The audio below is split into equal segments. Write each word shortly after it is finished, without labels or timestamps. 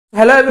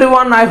Hello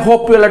everyone, I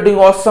hope you are doing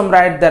awesome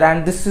right there,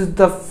 and this is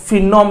the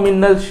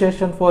phenomenal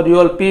session for you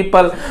all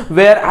people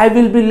where I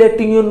will be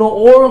letting you know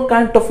all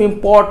kind of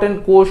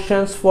important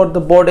questions for the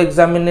board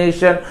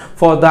examination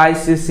for the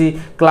ICSE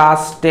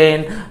class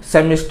 10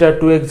 semester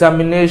 2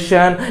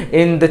 examination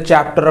in the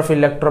chapter of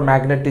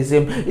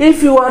electromagnetism.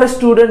 If you are a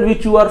student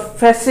which you are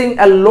facing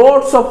a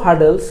lots of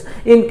hurdles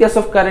in case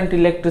of current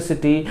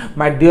electricity,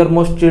 my dear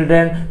most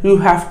children, you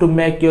have to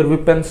make your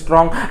weapon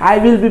strong. I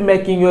will be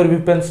making your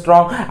weapon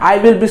strong. I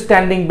will be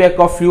standing back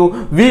of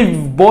you. We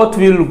both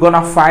will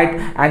gonna fight,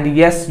 and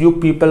yes, you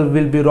people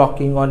will be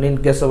rocking on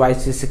in case of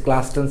ICSE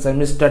class 10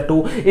 semester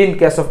 2 in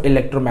case of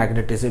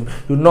electromagnetism.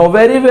 You know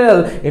very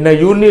well in a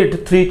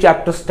unit 3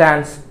 chapter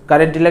stands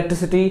current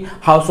electricity,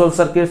 household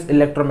circuits,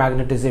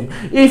 electromagnetism.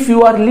 If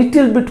you are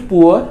little bit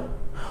poor,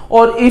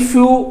 or if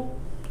you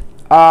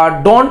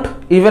don't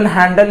even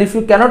handle, if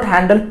you cannot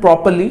handle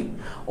properly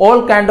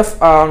all kind of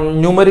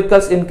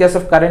numericals in case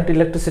of current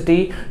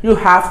electricity, you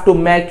have to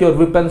make your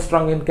weapon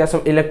strong in case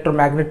of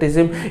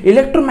electromagnetism.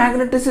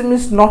 Electromagnetism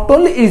is not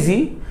only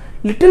easy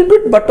little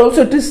bit, but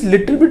also it is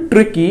little bit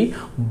tricky,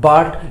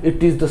 but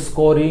it is the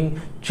scoring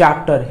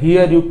chapter.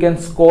 Here you can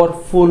score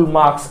full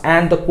marks,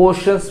 and the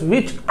questions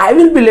which I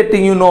will be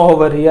letting you know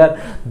over here,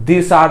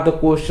 these are the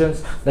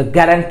questions, the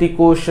guarantee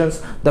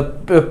questions, the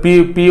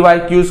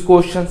PYQs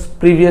questions,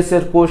 previous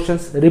year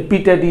questions,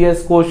 repeated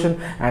years question,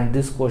 and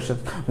these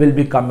questions will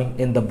be coming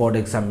in the board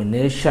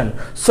examination.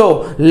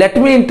 So let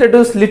me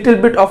introduce little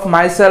bit of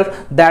myself,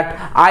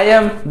 that I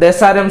am the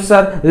SRM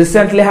sir.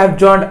 Recently have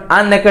joined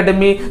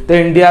Unacademy,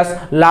 the India's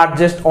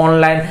largest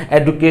online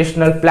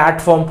educational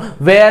platform,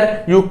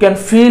 where you can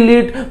feel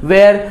it,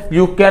 where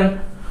you can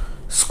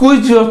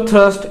squeeze your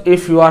thirst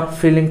if you are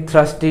feeling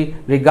thirsty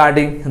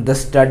regarding the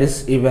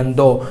studies. Even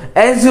though,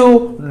 as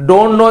you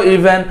don't know,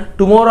 even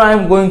tomorrow I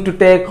am going to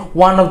take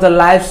one of the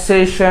live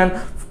session.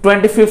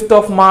 25th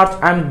of March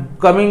I am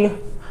coming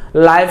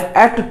live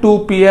at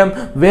 2 p.m.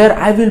 where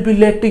I will be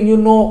letting you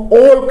know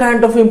all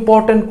kind of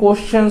important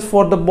questions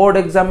for the board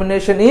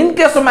examination. In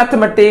case of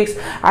mathematics,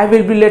 I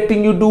will be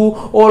letting you do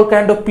all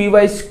kind of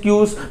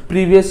PYQs,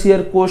 previous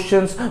year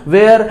questions,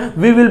 where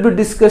we will be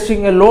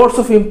discussing a lots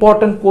of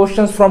important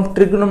questions from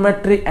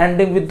trigonometry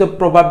ending with the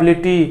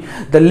probability.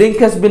 The link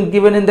has been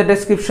given in the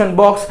description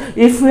box.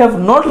 If you have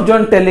not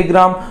joined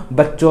Telegram,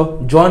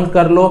 bachcho join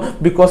kar lo,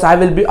 because I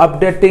will be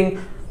updating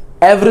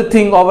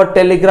everything over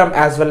Telegram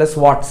as well as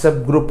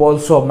WhatsApp group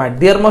also. My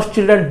dear most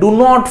children, do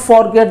not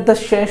forget the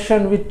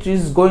session which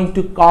is going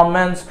to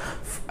commence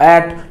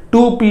at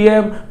 2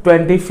 p.m.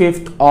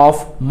 25th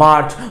of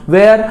March,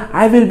 where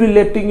I will be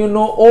letting you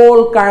know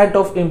all kind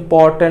of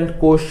important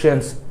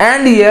questions.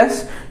 And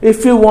yes,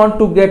 if you want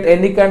to get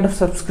any kind of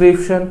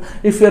subscription,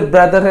 if your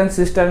brother and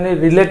sister, any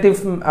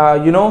relative,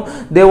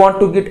 they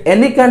want to get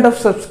any kind of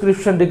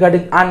subscription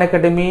regarding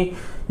Unacademy,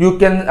 you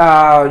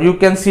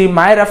can see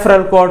my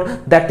referral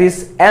code, that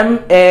is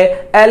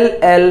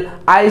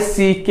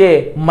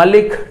MALLICK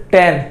Malik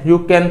 10. You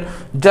can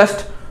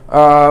just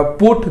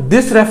put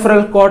this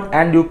referral code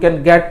and you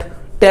can get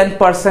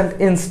 10%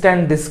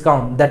 instant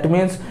discount. That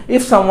means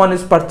if someone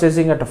is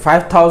purchasing at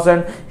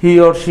 5,000, he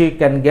or she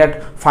can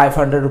get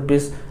 500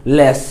 rupees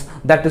less.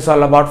 That is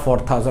all about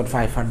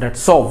 4,500.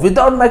 So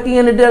without making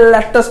any delay,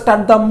 let us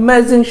start the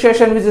amazing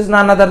session, which is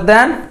none other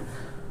than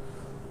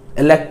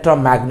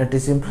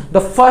electromagnetism.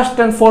 The first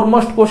and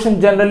foremost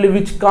question generally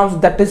which comes,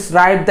 that is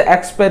write the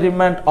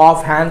experiment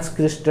of Hans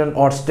Christian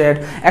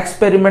Ørsted.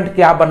 Experiment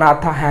kya bana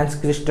tha Hans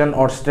Christian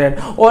Ørsted?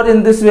 Or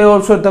in this way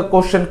also the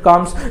question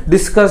comes,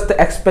 discuss the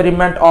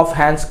experiment of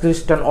Hans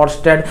Christian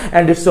Ørsted.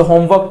 And it's a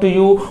homework to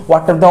you.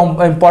 What are the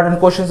important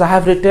questions I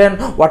have written?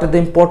 What are the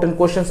important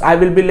questions I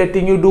will be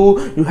letting you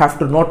do? You have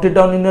to note it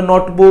down in your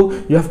notebook,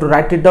 you have to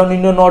write it down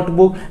in your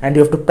notebook, and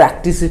you have to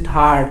practice it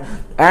hard.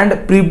 And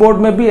pre board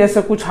में भी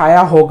ऐसा कुछ आया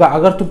होगा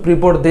अगर तुम pre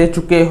board दे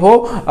चुके हो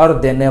और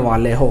देने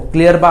वाले हो.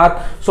 क्लियर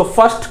बात. So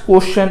first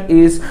question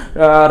is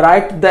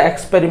right the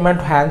experiment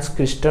hence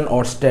Christian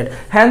Orsted.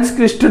 Hence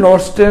Christian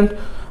Orsted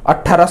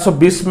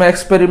 1820 में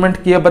एक्सपेरिमेंट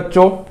किया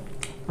बच्चों.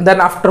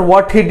 Then after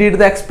what he did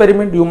the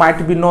experiment, you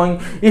might be knowing.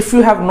 If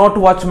you have not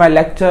watched my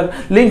lecture,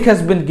 link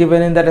has been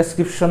given in the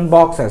description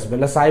box as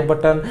well as I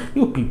button.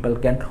 You people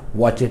can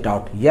watch it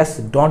out. Yes,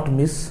 don't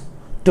miss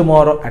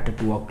tomorrow at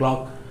 2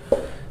 o'clock.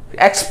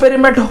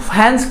 Experiment of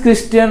hence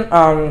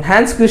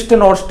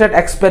Christian Orsted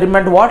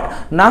experiment. What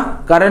ना,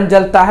 current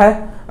जलता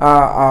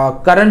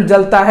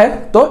है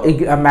तो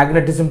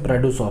magnetism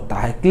produce होता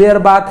है. Clear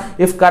बात.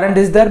 If current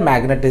is there,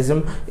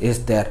 magnetism is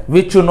there,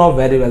 which you know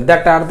very well.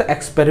 That are the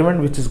experiment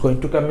which is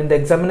going to come in the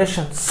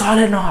examination.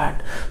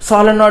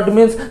 Solenoid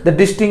means the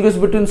distinguish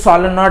between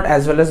solenoid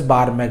as well as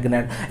bar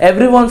magnet.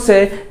 Everyone say,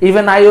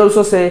 even I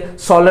also say,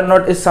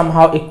 solenoid is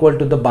somehow equal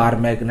to the bar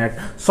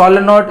magnet.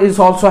 Solenoid is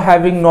also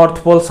having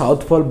north pole,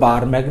 south pole.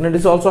 Bar magnet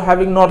is also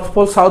having north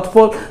pole, south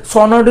pole.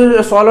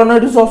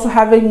 Solenoid is also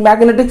having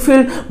magnetic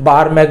field.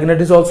 Bar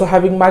magnet is also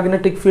having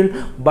magnetic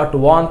field. But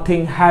one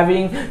thing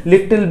having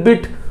little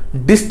bit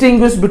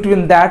distinguish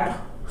between that,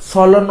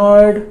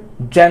 solenoid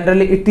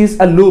generally it is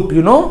a loop,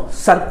 you know,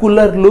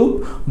 circular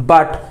loop,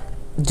 but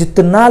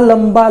जितना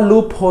लंबा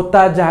loop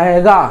होता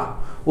जाएगा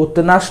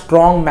उतना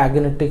strong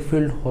magnetic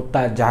field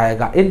होता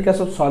जाएगा in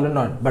case of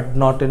solenoid, but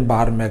not in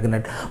bar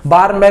magnet.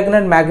 Bar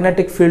magnet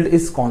magnetic field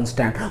is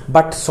constant,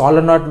 but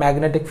solenoid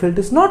magnetic field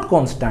is not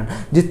constant.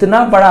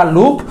 जितना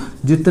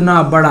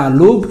बड़ा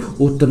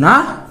loop उतना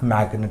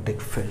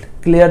magnetic field.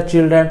 Clear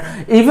children?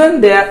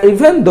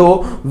 Even though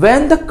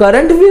when the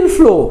current will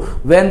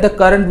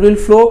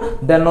flow,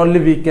 then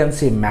only we can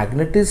see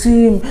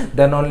magnetism,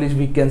 then only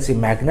we can see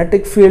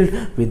magnetic field.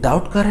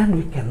 Without current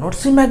we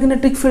cannot see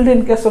magnetic field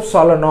in case of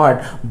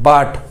solenoid,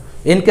 but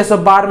in case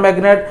of bar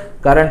magnet,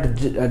 current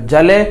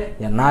जले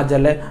या ना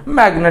जले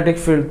magnetic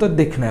field तो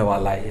दिखने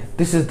वाला ही है.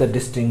 This is the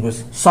distinguish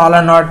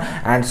solenoid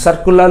and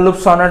circular loop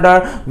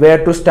solenoid.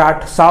 Where to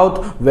start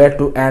south, where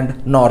to and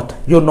north,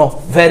 you know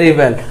very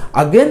well.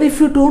 Again, if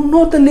you don't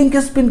know, the link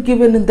has been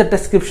given in the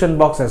description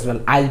box as well,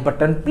 I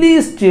button.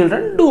 Please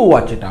children, do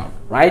watch it out.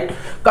 Right,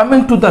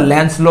 coming to the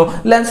Lenz law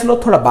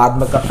थोड़ा बाद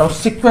में करता हूँ,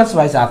 sequence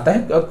wise आता है,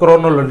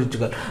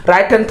 chronological.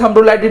 Right hand thumb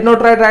rule, I did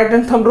not right right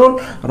hand thumb rule.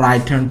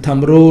 Right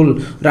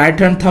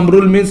hand thumb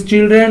rule means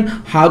children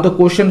how the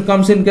question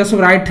comes in case of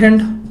right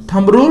hand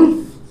thumb rule,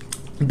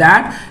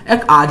 that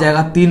एक आ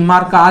जाएगा 3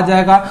 mark का आ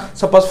जाएगा.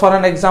 Suppose for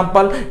an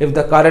example, if the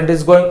current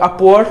is going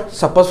upward,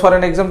 suppose for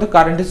an example the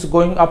current is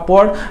going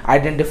upward,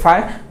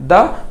 identify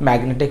the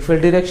magnetic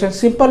field direction.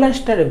 Simple and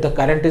straight. If the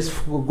current is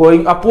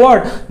going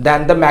upward, then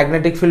the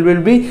magnetic field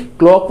will be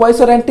clockwise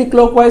or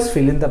anti-clockwise.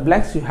 Fill in the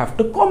blanks. You have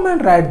to comment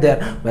right there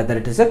whether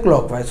it is a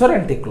clockwise or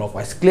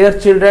anti-clockwise. Clear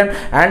children?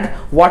 And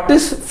what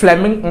is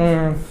Fleming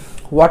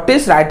what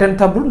is right hand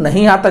thumb rule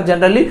नहीं आता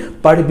generally,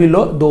 पढ़ भी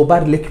लो, 2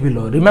 बार लिख भी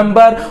लो.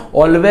 Remember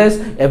always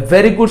a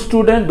very good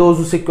student, those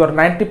who secure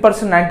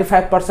 90%,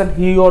 95%,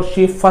 ही और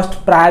she first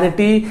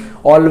priority.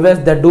 Always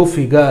they do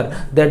figure,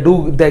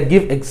 they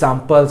give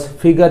examples.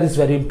 Figure is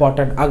very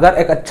important. अगर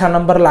एक अच्छा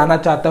नंबर लाना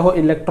चाहते हो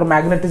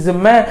इलेक्ट्रोमैग्नेटिज्म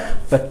में,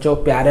 बच्चों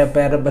प्यारे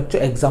प्यारे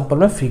बच्चों, एग्जांपल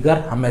में फिगर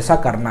हमेशा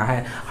करना है.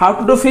 How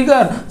to do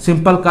figure?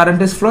 Simple,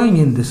 current is flowing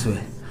in this way,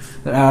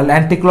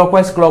 anti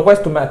clockwise clockwise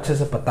तुम्हें अच्छे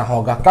से पता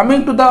होगा.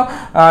 Coming to the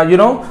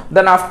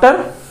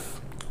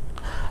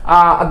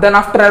then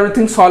after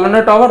everything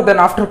solenoid over, then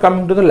after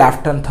coming to the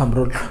left hand thumb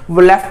rule.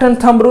 Left hand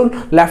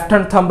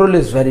thumb rule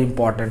is very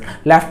important.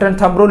 Left hand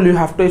thumb rule, you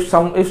have to,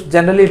 if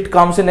generally it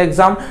comes in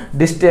exam,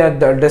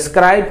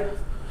 describe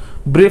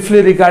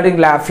briefly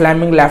regarding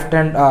Fleming left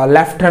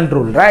hand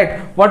rule. Right,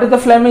 what is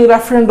the Fleming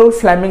left hand rule?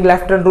 Fleming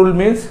left hand rule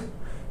means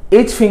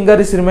each finger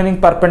is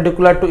remaining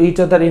perpendicular to each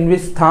other, in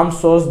which thumb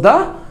shows the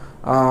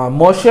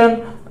motion,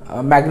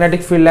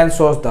 magnetic field, and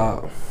shows the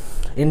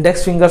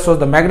index finger shows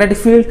the magnetic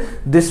field.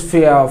 This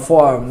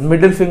for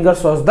middle finger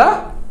shows the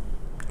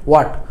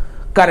what?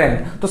 Current.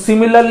 तो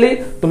similarly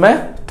तुम्हें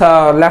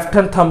left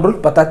hand thumb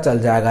rule पता चल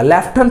जाएगा.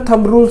 Left hand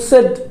thumb rule से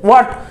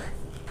what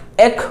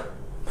एक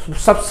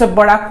सबसे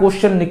बड़ा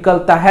question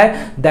निकलता है,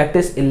 that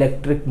is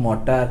electric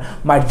motor.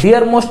 My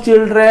dear most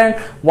children,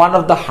 one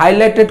of the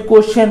highlighted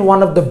question,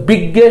 one of the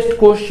biggest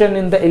question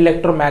in the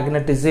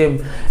electromagnetism.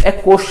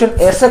 एक क्वेश्चन,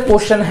 ऐसा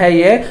क्वेश्चन है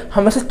ये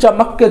हमेशा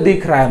चमक के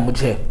दिख रहा है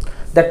मुझे.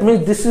 That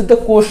means this is the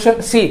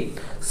question.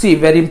 C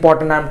very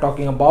important, I am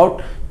talking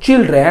about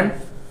children.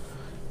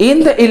 In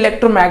the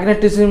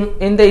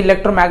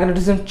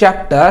electromagnetism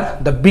chapter,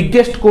 the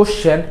biggest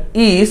question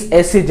is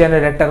AC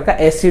generator का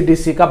AC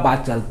DC का बात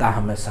चलता है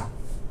हमेशा.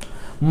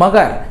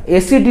 मगर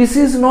AC DC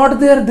is not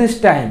there this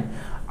time,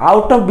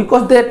 out of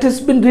because that has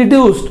been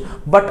reduced.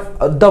 But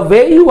the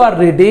way you are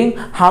reading,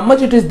 how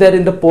much it is there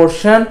in the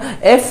portion,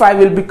 if I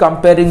will be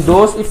comparing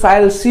those, if I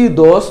will see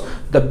those,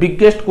 the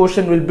biggest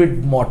question will be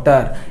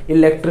motor,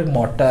 electric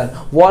motor,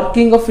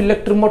 working of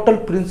electric motor,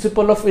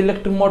 principle of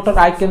electric motor. I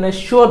can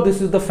assure this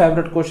is the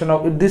favorite question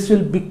of, this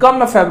will become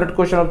a favorite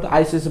question of the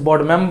ICSE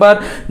board member.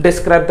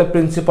 Describe the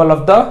principle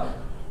of the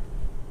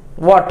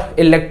what?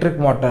 Electric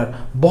motor.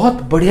 बहुत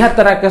बढ़िया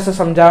तरीके से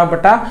समझाया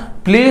बेटा.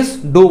 Please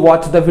do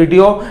watch the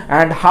video,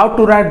 and how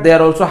to write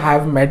there also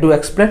have made to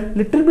explain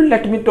little bit.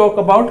 Let me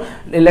talk about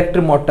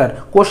electric motor.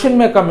 Question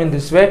may come in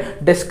this way: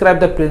 describe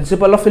the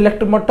principle of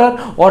electric motor,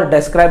 or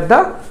describe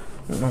the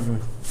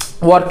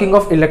working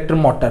of electric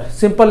motor.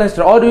 Simple and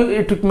straight. Or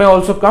it may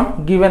also come,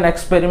 give an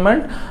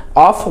experiment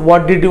of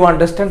what did you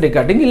understand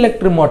regarding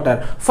electric motor.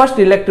 First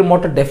electric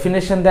motor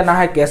definition देना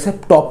है, कैसे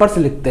toppers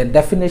लिखते हैं.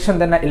 definition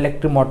देना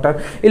electric motor.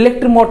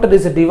 Electric motor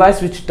is a device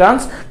which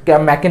turns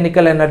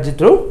mechanical energy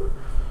through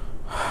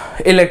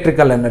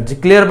electrical energy.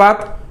 clear बात?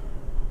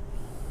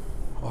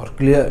 और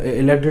clear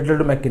electrical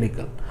to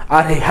mechanical.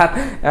 अरे यार,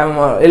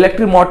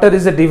 electric motor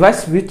is a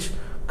device which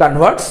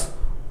converts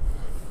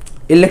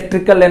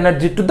electrical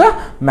energy to the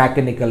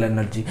mechanical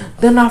energy.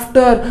 Then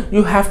after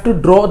you have to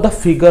draw the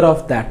figure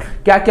of that.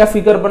 क्या क्या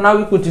figure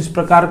बनाओगे? कुछ इस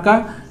प्रकार का,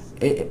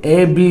 A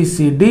B C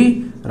D,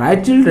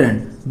 right children?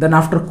 Then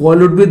after coil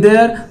would be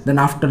there, then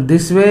after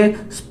this way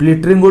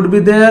split ring would be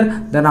there,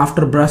 then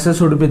after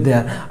brushes would be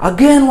there.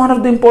 Again one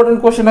of the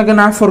important question, again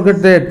I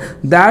forget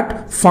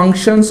that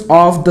functions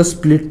of the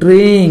split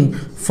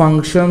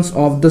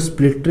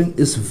ring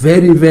is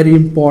very very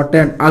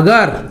important.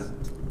 अगर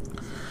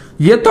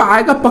ये तो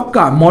आएगा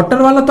पक्का,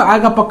 motor वाला तो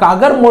आएगा पक्का।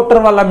 अगर मोटर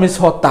वाला मिस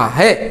होता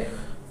है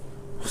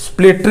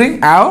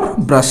स्प्लिटरिंग और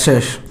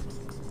ब्रशेस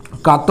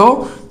का,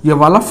 तो ये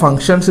वाला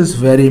functions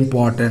is very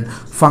important,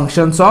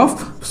 functions of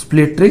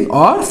splittering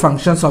or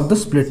functions of the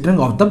splittering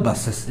of the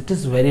buses. It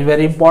is very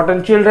very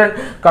important children.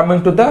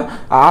 Coming to the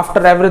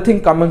after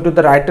everything, coming to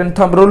the right hand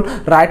thumb rule.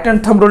 Right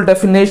hand thumb rule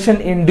definition,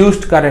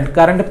 induced current,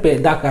 current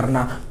पैदा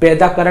करना,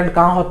 पैदा current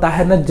कहाँ होता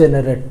है ना,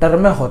 generator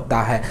में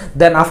होता है।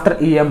 देन आफ्टर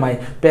EMI,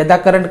 पैदा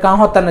करंट कहाँ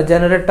होता है ना,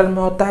 जनरेटर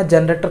में होता है।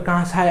 जनरेटर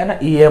कहाँ से आया ना,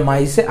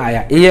 EMI से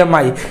आया।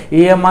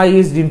 EMI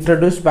is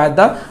introduced by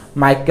the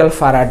Michael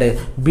Faraday.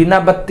 बिना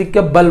बत्ती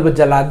के बल्ब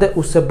जला दे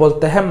उसे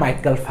बोलते हैं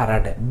माइकल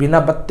फैराडे। बिना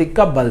बत्ती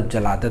का बल्ब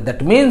जला दे,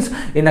 that means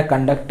in a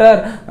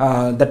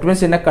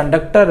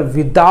conductor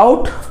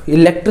without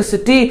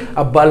electricity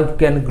a bulb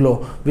can glow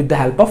with the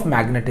help of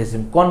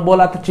magnetism. कौन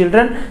बोला था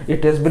children?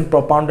 It has been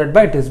propounded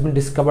bye, it has been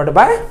discovered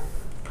by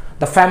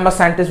the famous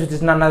scientist which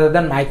is none other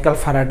than Michael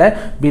Faraday.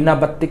 बिना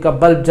बत्ती का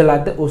bulb जला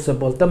दे उसे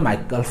बोलते हैं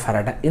Michael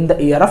Faraday. In the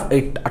year of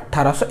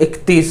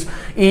 1831।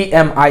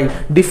 EMI,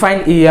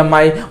 define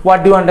EMI.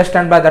 What do you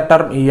understand by the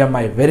term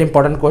EMI? Very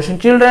important question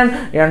children.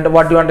 And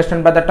what do you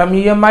understand by the term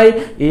EMI?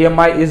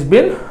 EMI is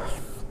been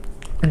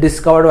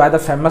discovered by the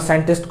famous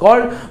scientist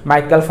called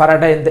Michael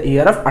Faraday in the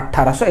year of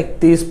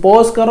 1831.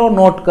 pause करो,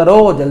 note करो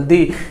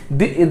जल्दी।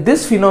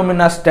 This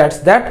phenomena states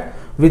that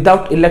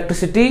without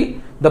electricity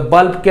the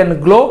bulb can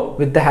glow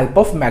with the help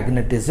of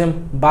magnetism।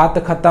 बात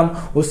खत्म।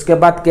 उसके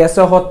बाद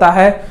कैसे होता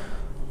है,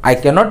 I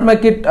cannot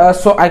make it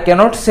so I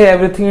cannot say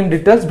everything in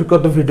details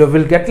because the video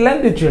will get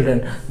lengthy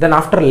children. Then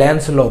after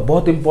Lenz law,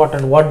 बहुत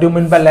important, what do you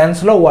mean by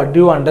Lenz law? What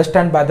do you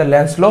understand by the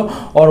Lenz law,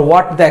 or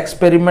what the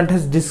experiment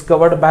is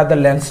discovered by the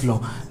Lenz law?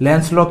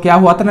 Lenz law क्या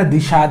हुआ था ना,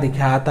 दिशा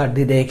दिखाया था,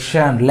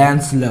 direction,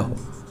 Lenz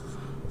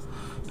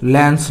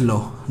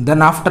law।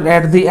 Then after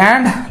at the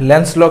end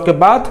Lenz law के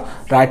बाद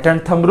right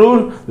hand thumb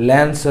rule,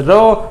 Lenz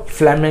law,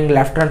 Fleming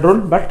left hand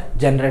rule, but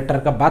generator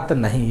का बात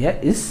नहीं है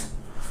इस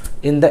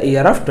in the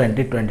year of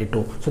 2022.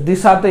 So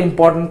these are the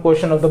important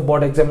question of the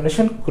board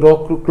examination.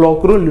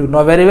 Clock rule you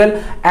know very well.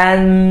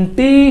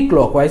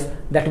 Anti-clockwise,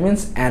 that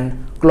means and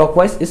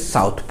clockwise is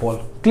south pole.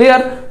 Clear?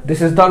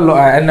 This is the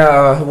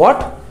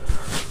what?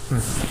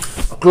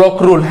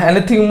 Clock rule.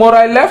 Anything more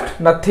I left?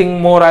 Nothing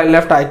more I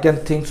left I can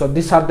think. So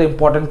these are the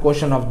important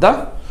question of the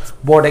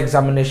board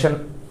examination.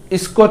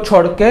 इसको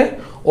छोड़ के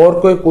और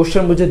कोई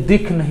question मुझे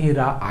दिख नहीं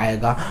रहा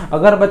आएगा।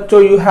 अगर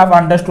बच्चों you have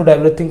understood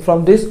everything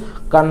from this,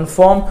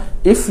 confirm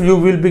if you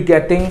will be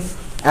getting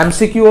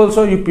MCQ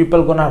also, you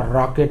people gonna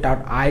rock it out.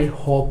 I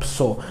hope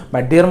so.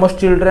 My dear most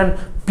children,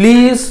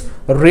 please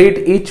read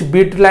each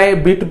bit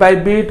by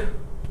bit.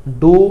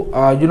 Do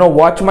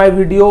watch my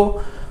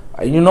video,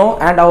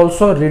 and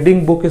also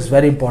reading book is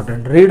very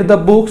important. Read the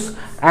books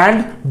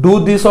and do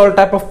this all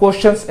type of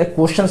questions.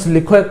 Questions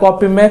लिखो एक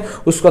copy में,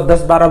 उसको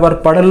 10-12 बार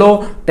पढ़ लो,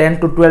 10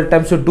 to 12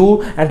 times you do,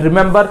 and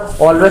remember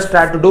always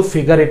try to do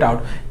figure it out.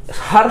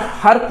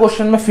 Her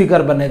question में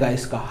figure बनेगा,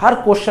 इसका हर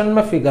question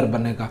में figure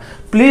बनेगा।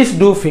 Please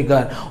do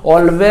figure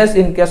always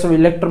in case of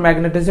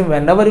electromagnetism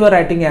whenever you are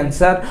writing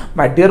answer.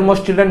 My dear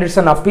most children, it's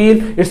an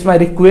appeal, it's my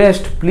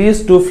request,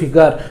 please do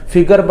figure.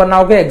 Figure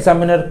बनाओगे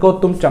examiner को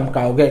तुम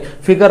चमकाओगे,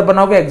 figure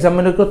बनाओगे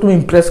examiner को तुम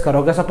Impress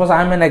करोगे। Suppose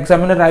I am N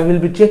examiner, I will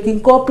be checking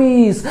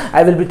copies,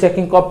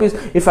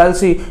 if I'll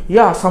see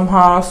yeah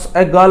somehow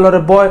a girl or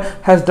a boy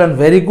has done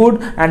very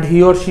good and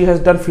he or she has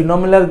done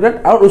phenomenal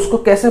great, और उसको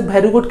कैसे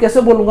very good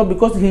कैसे बोलूंगा,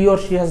 because he or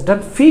she has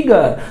done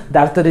figure,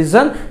 that's the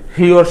reason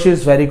he or she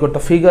is very good.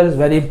 The figure is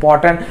very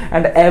important,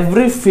 and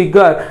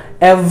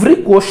every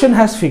question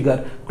has figure.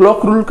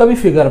 Clock rule का भी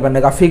figure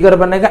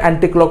बनेगा,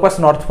 anti clockwise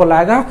north pole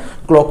आएगा,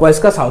 clockwise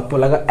का south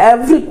pole आएगा।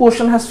 Every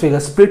question has figure.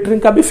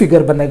 स्प्लिटरिंग का भी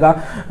figure बनेगा,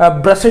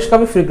 brushes का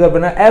भी फिगर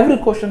बनेगा। Every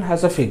question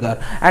has a figure.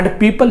 And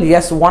people,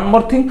 yes, one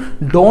more thing,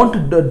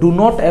 do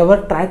not ever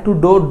try to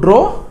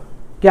draw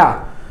क्या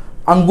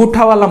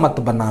अंगूठा वाला मत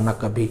बनाना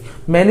कभी।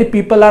 Many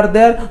people are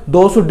there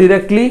those who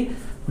directly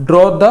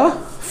draw the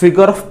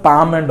figure of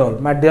palm and all.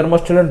 My dear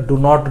most children, do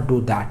not do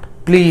that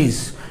please.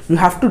 You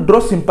have to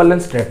draw simple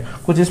and straight.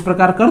 कुछ इस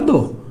प्रकार कर दो,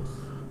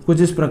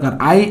 कुछ इस प्रकार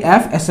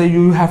IFSA,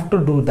 you have to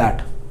do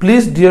that.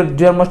 Please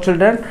dear most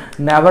children,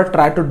 never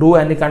try to do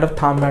any kind of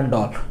thumb and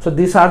all. So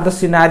these are the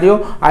scenario.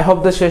 I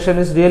hope the session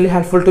is really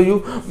helpful to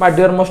you, my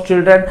dear most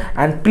children.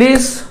 And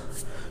please,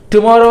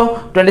 tomorrow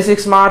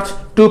 26 March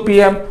 2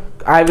 PM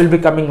I will be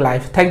coming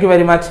live. Thank you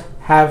very much.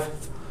 Have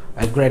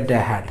a great day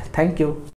ahead. Thank you.